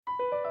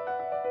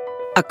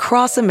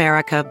Across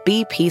America,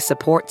 BP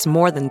supports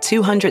more than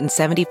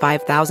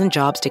 275,000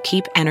 jobs to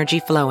keep energy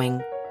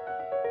flowing.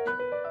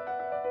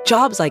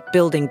 Jobs like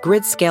building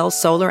grid-scale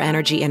solar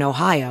energy in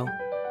Ohio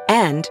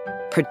and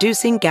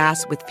producing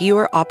gas with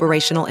fewer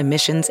operational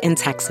emissions in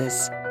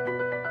Texas.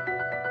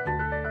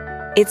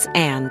 It's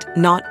and,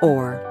 not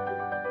or.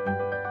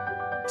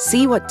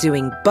 See what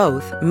doing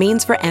both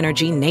means for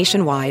energy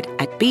nationwide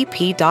at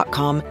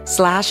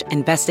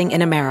bp.com/investing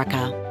in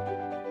America.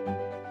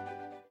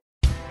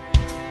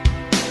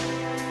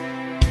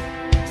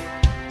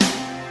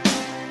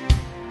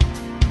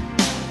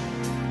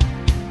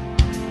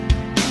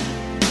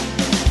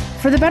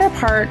 For the better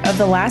part of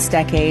the last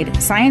decade,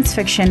 science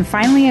fiction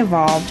finally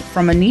evolved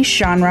from a niche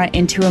genre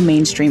into a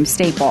mainstream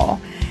staple.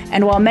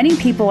 And while many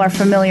people are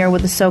familiar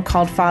with the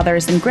so-called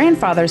fathers and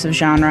grandfathers of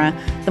genre,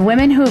 the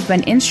women who have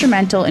been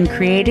instrumental in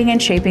creating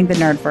and shaping the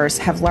nerdverse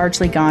have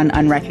largely gone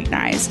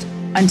unrecognized.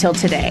 Until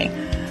today.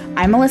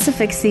 I'm Melissa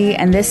Fixie,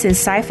 and this is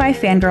Sci-Fi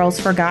Fangirls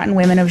Forgotten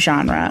Women of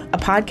Genre, a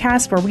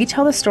podcast where we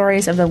tell the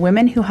stories of the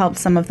women who helped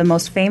some of the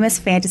most famous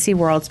fantasy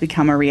worlds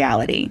become a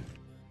reality.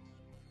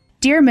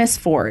 Dear Miss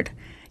Ford,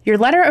 your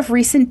letter of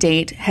recent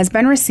date has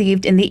been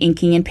received in the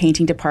inking and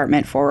painting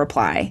department for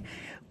reply.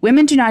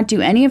 Women do not do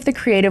any of the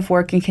creative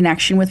work in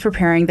connection with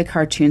preparing the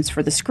cartoons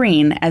for the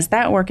screen, as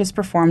that work is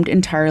performed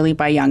entirely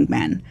by young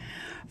men.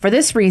 For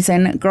this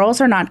reason, girls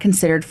are not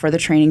considered for the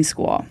training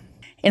school.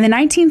 In the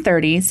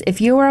 1930s, if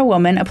you were a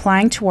woman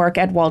applying to work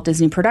at Walt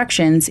Disney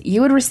Productions,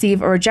 you would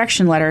receive a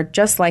rejection letter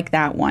just like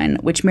that one,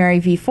 which Mary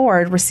V.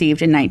 Ford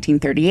received in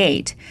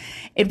 1938.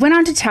 It went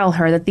on to tell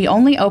her that the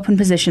only open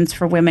positions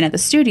for women at the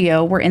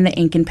studio were in the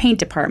ink and paint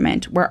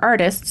department, where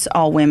artists,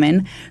 all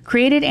women,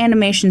 created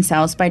animation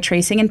cells by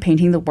tracing and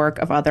painting the work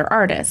of other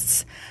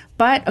artists.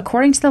 But,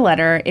 according to the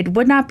letter, it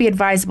would not be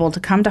advisable to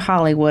come to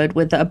Hollywood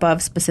with the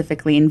above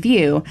specifically in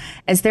view,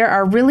 as there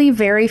are really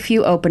very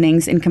few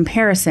openings in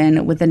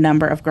comparison with the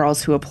number of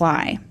girls who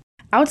apply.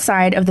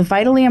 Outside of the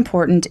vitally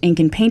important ink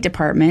and paint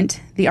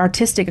department, the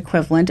artistic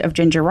equivalent of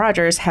Ginger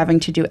Rogers having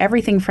to do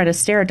everything Fred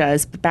Astaire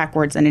does but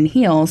backwards and in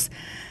heels,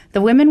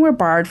 the women were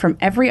barred from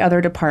every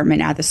other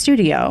department at the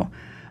studio.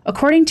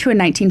 According to a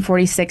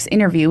 1946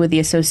 interview with the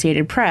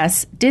Associated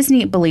Press,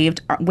 Disney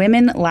believed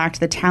women lacked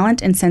the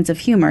talent and sense of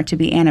humor to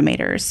be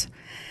animators.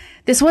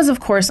 This was,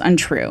 of course,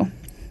 untrue.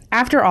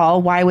 After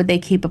all, why would they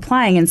keep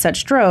applying in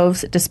such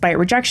droves despite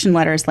rejection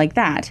letters like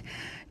that?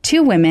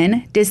 Two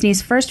women,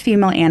 Disney's first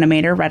female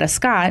animator, Retta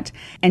Scott,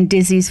 and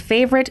Disney's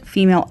favorite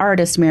female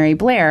artist, Mary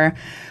Blair,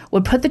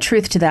 would put the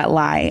truth to that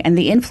lie, and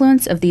the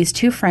influence of these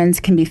two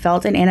friends can be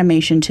felt in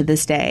animation to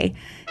this day.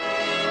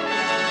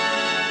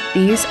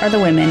 These are the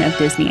women of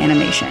Disney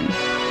animation.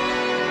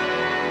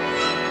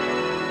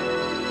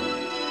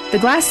 The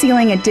glass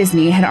ceiling at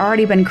Disney had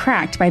already been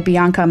cracked by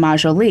Bianca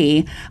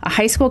Majoli, a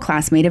high school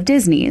classmate of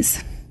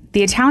Disney's.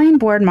 The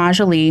Italian-born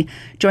Majoli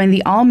joined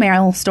the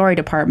all-male story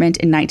department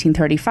in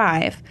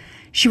 1935.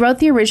 She wrote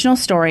the original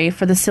story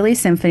for the silly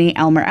symphony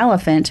Elmer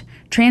Elephant,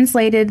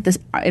 translated the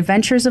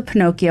adventures of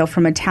Pinocchio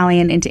from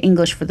Italian into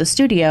English for the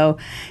studio,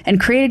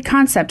 and created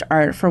concept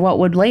art for what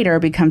would later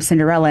become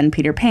Cinderella and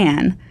Peter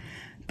Pan.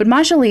 But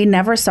Majoli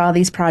never saw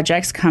these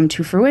projects come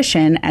to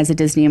fruition as a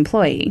Disney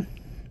employee.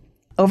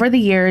 Over the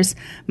years,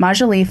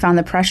 Majoli found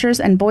the pressures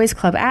and boys'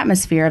 club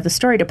atmosphere of the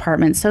story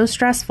department so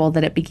stressful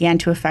that it began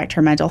to affect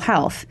her mental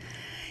health.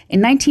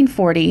 In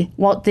 1940,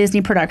 Walt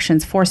Disney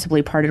Productions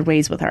forcibly parted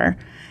ways with her.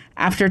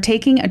 After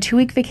taking a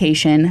 2-week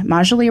vacation,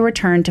 Majoli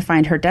returned to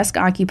find her desk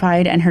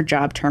occupied and her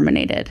job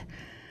terminated.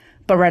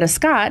 But Retta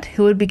Scott,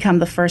 who would become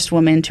the first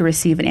woman to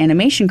receive an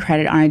animation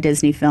credit on a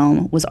Disney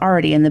film, was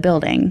already in the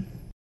building.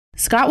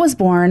 Scott was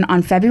born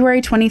on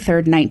February 23,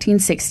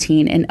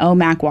 1916, in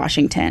Omak,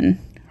 Washington.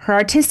 Her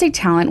artistic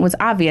talent was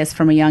obvious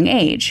from a young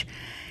age.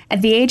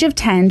 At the age of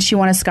 10, she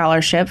won a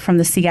scholarship from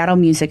the Seattle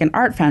Music and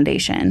Art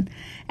Foundation.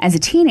 As a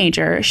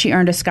teenager, she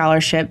earned a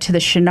scholarship to the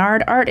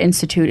Chouinard Art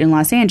Institute in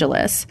Los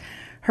Angeles.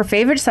 Her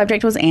favorite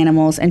subject was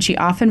animals, and she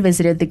often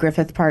visited the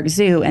Griffith Park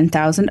Zoo and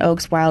Thousand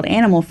Oaks Wild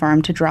Animal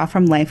Farm to draw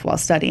from life while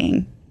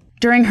studying.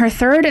 During her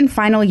third and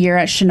final year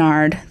at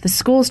Chouinard, the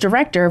school's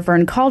director,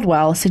 Vern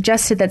Caldwell,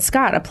 suggested that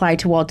Scott apply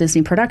to Walt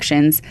Disney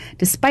Productions,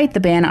 despite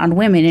the ban on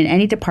women in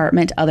any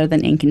department other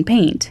than ink and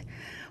paint.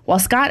 While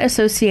Scott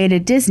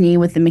associated Disney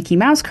with the Mickey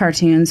Mouse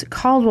cartoons,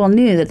 Caldwell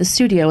knew that the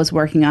studio was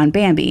working on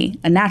Bambi,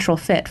 a natural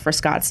fit for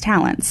Scott's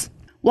talents.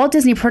 Walt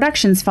Disney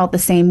Productions felt the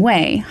same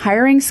way,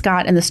 hiring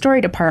Scott in the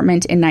story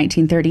department in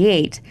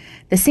 1938,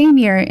 the same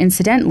year,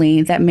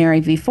 incidentally, that Mary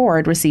V.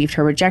 Ford received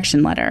her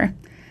rejection letter.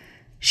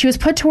 She was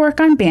put to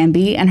work on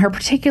Bambi, and her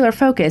particular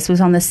focus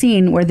was on the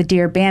scene where the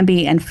deer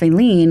Bambi and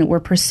Feline were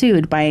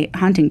pursued by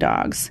hunting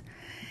dogs.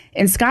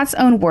 In Scott's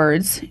own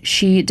words,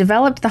 she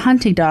developed the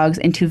hunting dogs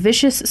into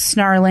vicious,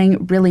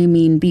 snarling, really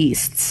mean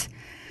beasts.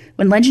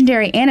 When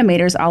legendary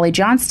animators Ollie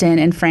Johnston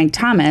and Frank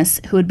Thomas,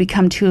 who had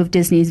become two of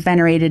Disney's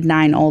venerated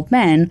 9 old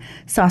men,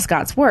 saw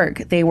Scott's work,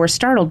 they were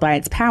startled by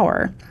its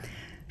power.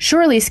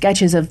 Surely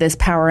sketches of this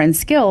power and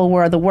skill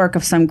were the work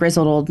of some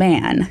grizzled old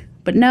man.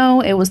 But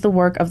no, it was the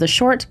work of the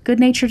short,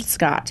 good-natured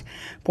Scott,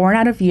 born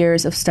out of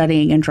years of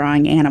studying and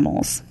drawing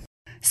animals.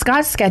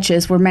 Scott's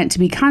sketches were meant to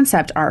be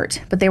concept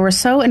art, but they were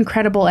so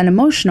incredible and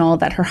emotional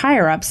that her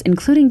higher-ups,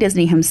 including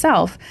Disney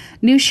himself,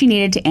 knew she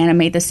needed to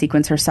animate the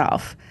sequence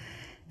herself.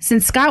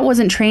 Since Scott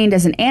wasn't trained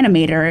as an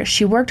animator,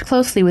 she worked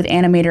closely with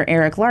animator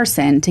Eric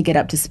Larson to get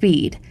up to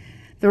speed.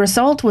 The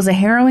result was a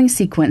harrowing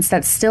sequence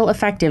that's still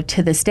effective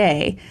to this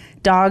day.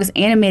 Dogs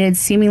animated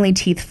seemingly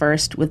teeth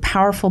first, with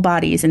powerful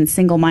bodies and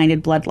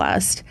single-minded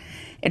bloodlust.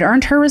 It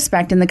earned her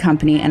respect in the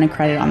company and a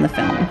credit on the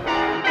film.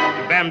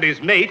 To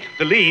Bambi's mate,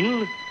 the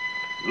lean,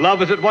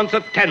 love is at once a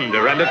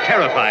tender and a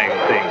terrifying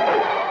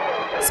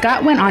thing.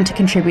 Scott went on to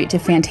contribute to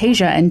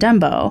Fantasia and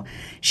Dumbo.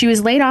 She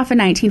was laid off in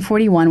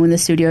 1941 when the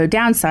studio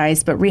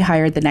downsized, but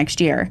rehired the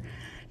next year.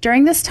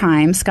 During this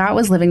time, Scott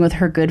was living with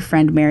her good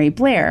friend Mary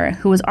Blair,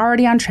 who was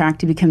already on track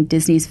to become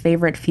Disney's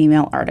favorite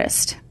female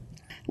artist.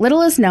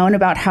 Little is known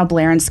about how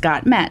Blair and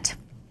Scott met.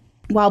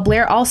 While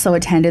Blair also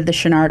attended the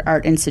Chouinard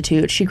Art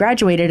Institute, she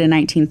graduated in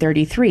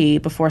 1933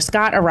 before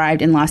Scott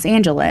arrived in Los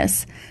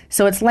Angeles,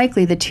 so it's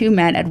likely the two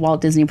met at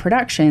Walt Disney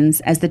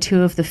Productions as the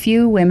two of the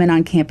few women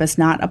on campus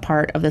not a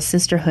part of the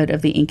Sisterhood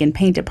of the Ink and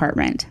Paint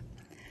Department.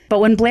 But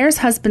when Blair's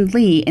husband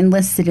Lee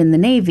enlisted in the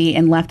Navy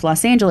and left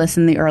Los Angeles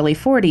in the early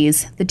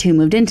 40s, the two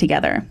moved in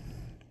together.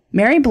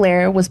 Mary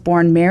Blair was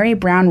born Mary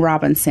Brown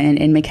Robinson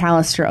in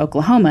McAlester,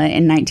 Oklahoma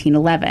in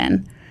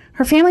 1911.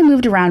 Her family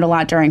moved around a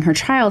lot during her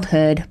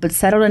childhood, but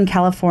settled in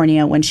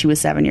California when she was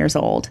 7 years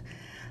old.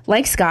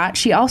 Like Scott,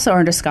 she also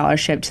earned a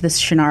scholarship to the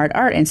Chouinard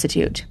Art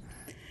Institute.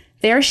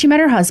 There, she met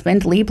her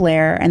husband, Lee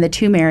Blair, and the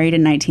two married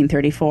in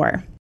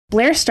 1934.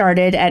 Blair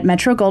started at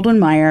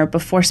Metro-Goldwyn-Mayer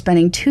before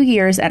spending 2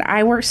 years at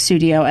iWorks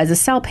Studio as a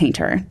cell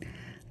painter.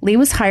 Lee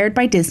was hired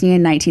by Disney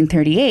in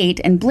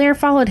 1938, and Blair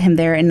followed him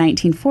there in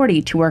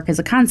 1940 to work as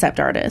a concept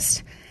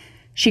artist.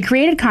 She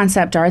created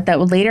concept art that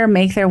would later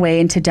make their way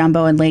into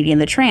Dumbo and Lady and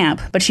the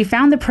Tramp, but she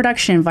found the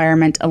production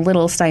environment a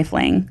little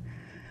stifling.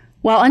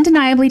 While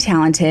undeniably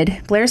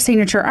talented, Blair's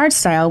signature art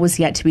style was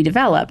yet to be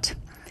developed.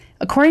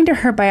 According to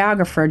her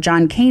biographer,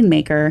 John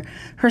Canemaker,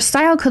 her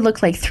style could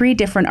look like 3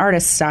 different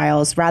artist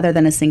styles rather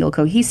than a single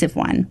cohesive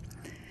one.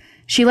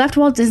 She left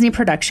Walt Disney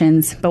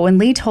Productions, but when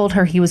Lee told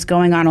her he was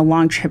going on a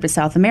long trip to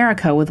South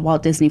America with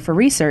Walt Disney for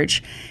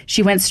research,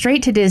 she went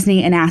straight to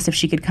Disney and asked if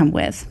she could come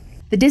with.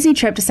 The Disney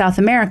trip to South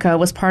America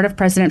was part of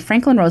President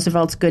Franklin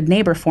Roosevelt's good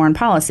neighbor foreign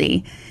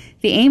policy.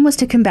 The aim was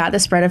to combat the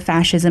spread of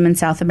fascism in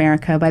South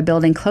America by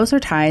building closer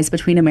ties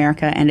between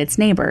America and its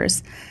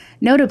neighbors.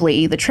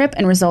 Notably, the trip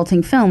and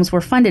resulting films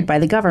were funded by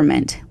the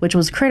government, which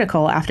was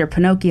critical after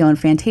Pinocchio and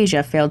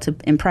Fantasia failed to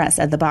impress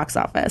at the box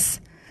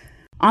office.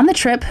 On the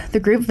trip, the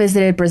group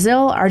visited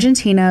Brazil,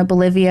 Argentina,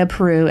 Bolivia,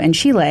 Peru, and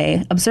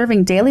Chile,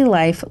 observing daily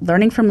life,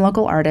 learning from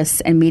local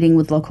artists, and meeting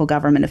with local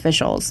government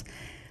officials.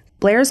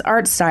 Blair's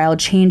art style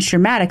changed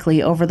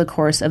dramatically over the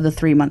course of the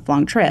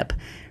 3-month-long trip.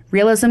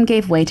 Realism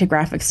gave way to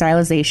graphic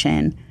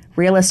stylization.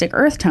 Realistic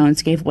earth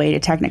tones gave way to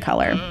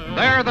Technicolor.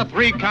 They're the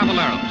Three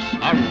Caballeros,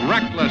 a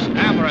reckless,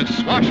 amorous,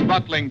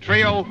 swashbuckling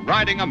trio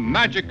riding a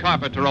magic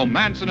carpet to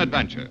romance and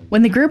adventure.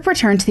 When the group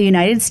returned to the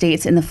United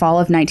States in the fall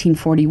of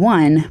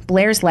 1941,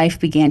 Blair's life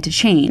began to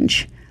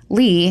change.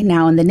 Lee,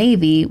 now in the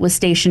Navy, was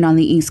stationed on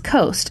the East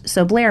Coast,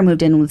 so Blair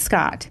moved in with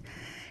Scott.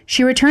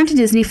 She returned to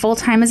Disney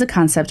full-time as a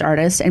concept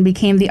artist and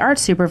became the art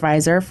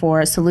supervisor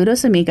for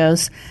Saludos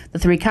Amigos, The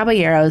Three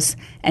Caballeros,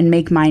 and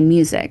Make Mine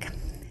Music.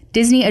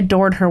 Disney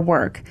adored her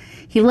work.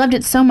 He loved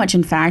it so much,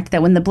 in fact,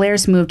 that when the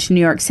Blairs moved to New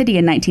York City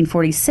in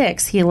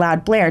 1946, he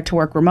allowed Blair to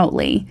work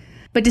remotely.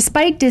 But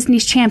despite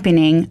Disney's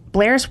championing,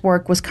 Blair's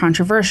work was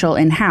controversial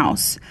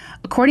in-house.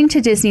 According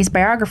to Disney's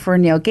biographer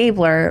Neil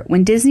Gabler,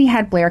 when Disney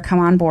had Blair come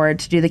on board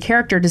to do the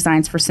character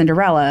designs for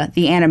Cinderella,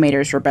 the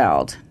animators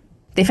rebelled.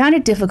 They found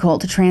it difficult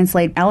to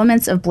translate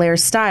elements of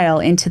Blair's style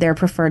into their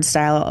preferred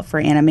style for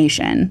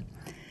animation.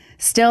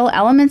 Still,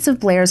 elements of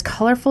Blair's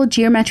colorful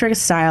geometric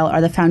style are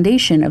the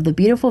foundation of the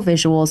beautiful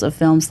visuals of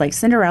films like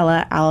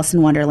Cinderella, Alice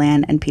in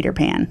Wonderland, and Peter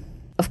Pan.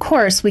 Of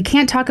course, we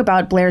can't talk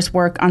about Blair's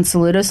work on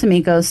Saludos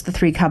Amigos, The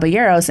Three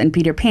Caballeros, and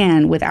Peter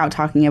Pan without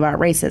talking about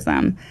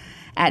racism.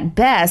 At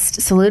best,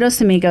 Saludos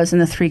Amigos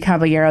and The Three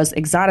Caballeros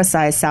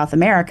exoticize South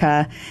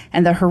America,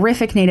 and the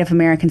horrific Native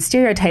American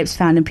stereotypes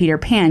found in Peter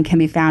Pan can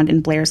be found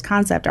in Blair's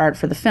concept art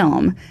for the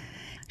film.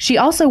 She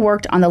also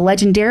worked on the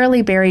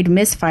legendarily buried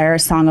Misfire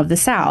Song of the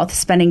South,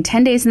 spending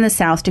 10 days in the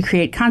South to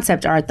create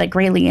concept art that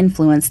greatly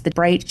influenced the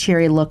bright,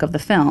 cheery look of the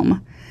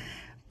film.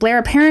 Blair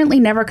apparently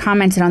never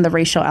commented on the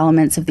racial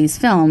elements of these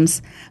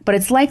films, but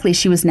it's likely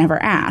she was never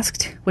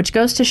asked, which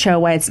goes to show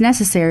why it's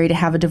necessary to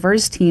have a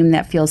diverse team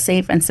that feels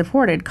safe and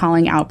supported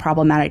calling out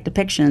problematic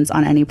depictions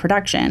on any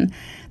production.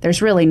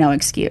 There's really no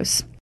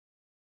excuse.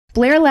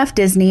 Blair left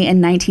Disney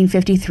in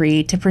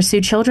 1953 to pursue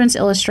children's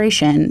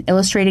illustration,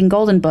 illustrating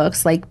golden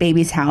books like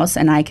Baby's House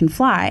and I Can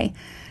Fly.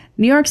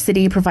 New York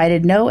City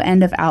provided no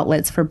end of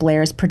outlets for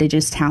Blair's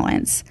prodigious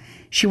talents.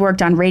 She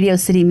worked on Radio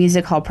City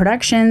Music Hall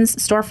productions,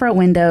 storefront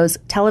windows,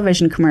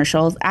 television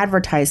commercials,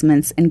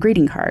 advertisements, and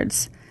greeting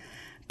cards.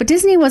 But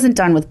Disney wasn't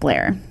done with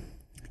Blair.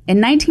 In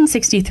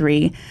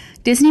 1963,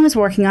 Disney was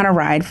working on a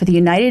ride for the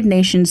United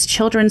Nations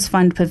Children's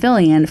Fund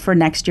Pavilion for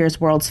next year's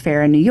World's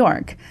Fair in New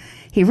York.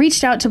 He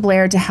reached out to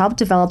Blair to help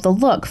develop the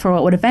look for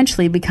what would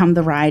eventually become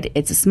the ride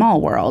It's a Small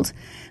World.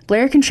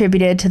 Blair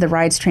contributed to the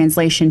ride's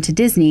translation to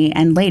Disney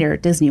and later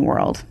Disney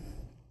World.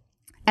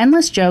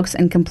 Endless jokes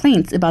and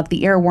complaints about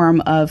the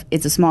earworm of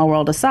It's a Small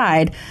World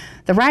aside,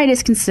 the ride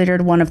is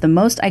considered one of the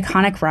most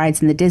iconic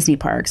rides in the Disney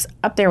parks,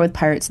 up there with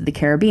Pirates of the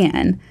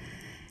Caribbean.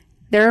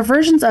 There are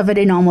versions of it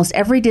in almost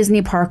every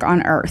Disney park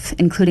on Earth,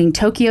 including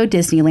Tokyo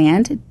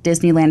Disneyland,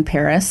 Disneyland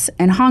Paris,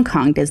 and Hong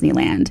Kong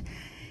Disneyland.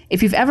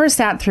 If you've ever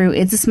sat through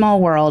It's a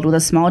Small World with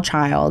a small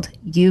child,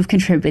 you've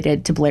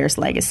contributed to Blair's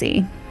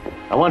legacy.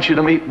 I want you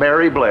to meet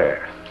Mary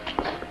Blair.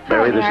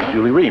 Mary, this is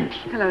Julie Reams.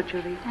 Hello,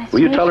 Julie. Will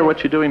you tell her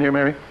what you're doing here,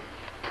 Mary?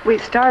 We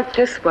start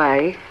this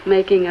way,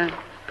 making a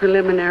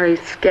preliminary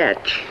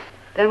sketch.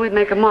 Then we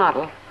make a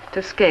model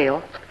to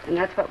scale, and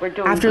that's what we're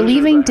doing. After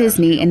leaving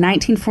Disney in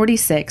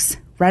 1946,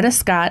 Retta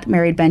Scott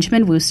married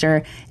Benjamin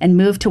Wooster and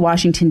moved to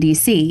Washington,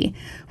 D.C.,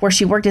 where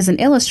she worked as an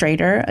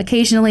illustrator,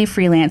 occasionally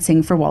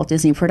freelancing for Walt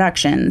Disney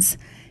Productions.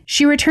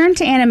 She returned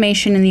to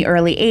animation in the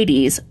early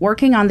 80s,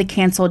 working on the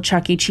canceled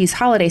Chuck E. Cheese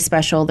holiday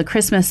special, The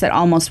Christmas That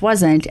Almost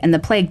Wasn't, and The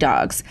Plague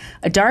Dogs,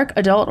 a dark,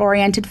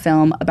 adult-oriented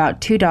film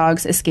about two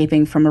dogs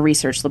escaping from a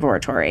research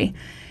laboratory.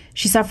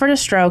 She suffered a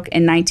stroke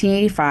in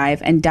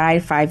 1985 and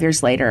died 5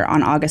 years later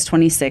on August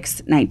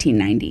 26,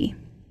 1990.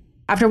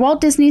 After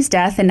Walt Disney's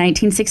death in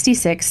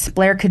 1966,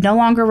 Blair could no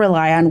longer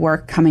rely on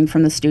work coming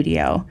from the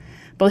studio.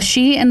 Both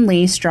she and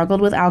Lee struggled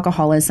with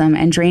alcoholism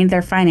and drained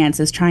their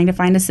finances trying to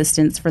find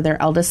assistance for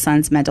their eldest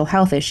son's mental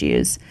health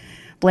issues.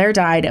 Blair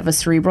died of a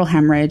cerebral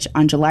hemorrhage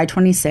on July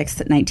 26,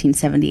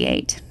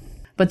 1978.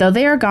 But though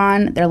they are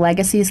gone, their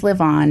legacies live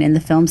on in the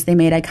films they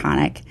made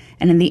iconic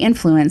and in the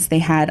influence they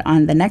had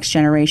on the next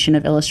generation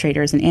of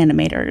illustrators and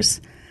animators.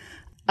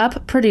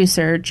 Up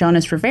producer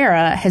Jonas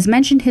Rivera has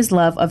mentioned his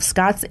love of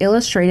Scott's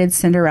illustrated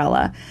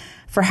Cinderella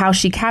for how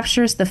she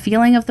captures the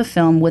feeling of the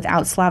film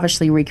without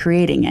slavishly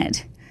recreating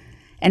it.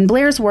 And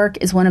Blair's work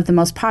is one of the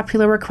most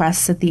popular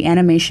requests at the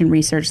Animation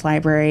Research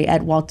Library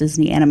at Walt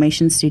Disney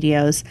Animation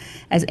Studios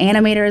as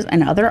animators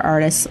and other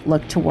artists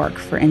look to work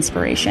for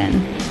inspiration.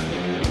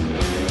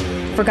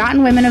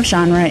 Forgotten Women of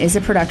Genre is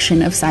a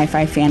production of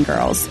Sci-Fi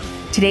Fangirls.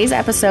 Today's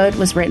episode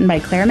was written by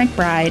Claire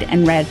McBride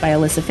and read by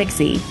Alyssa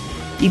Fixie.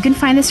 You can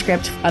find the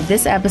script of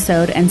this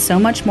episode and so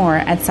much more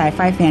at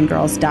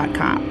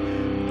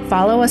sci-fifangirls.com.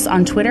 Follow us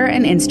on Twitter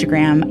and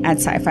Instagram at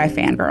Sci-Fi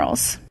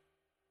Fangirls.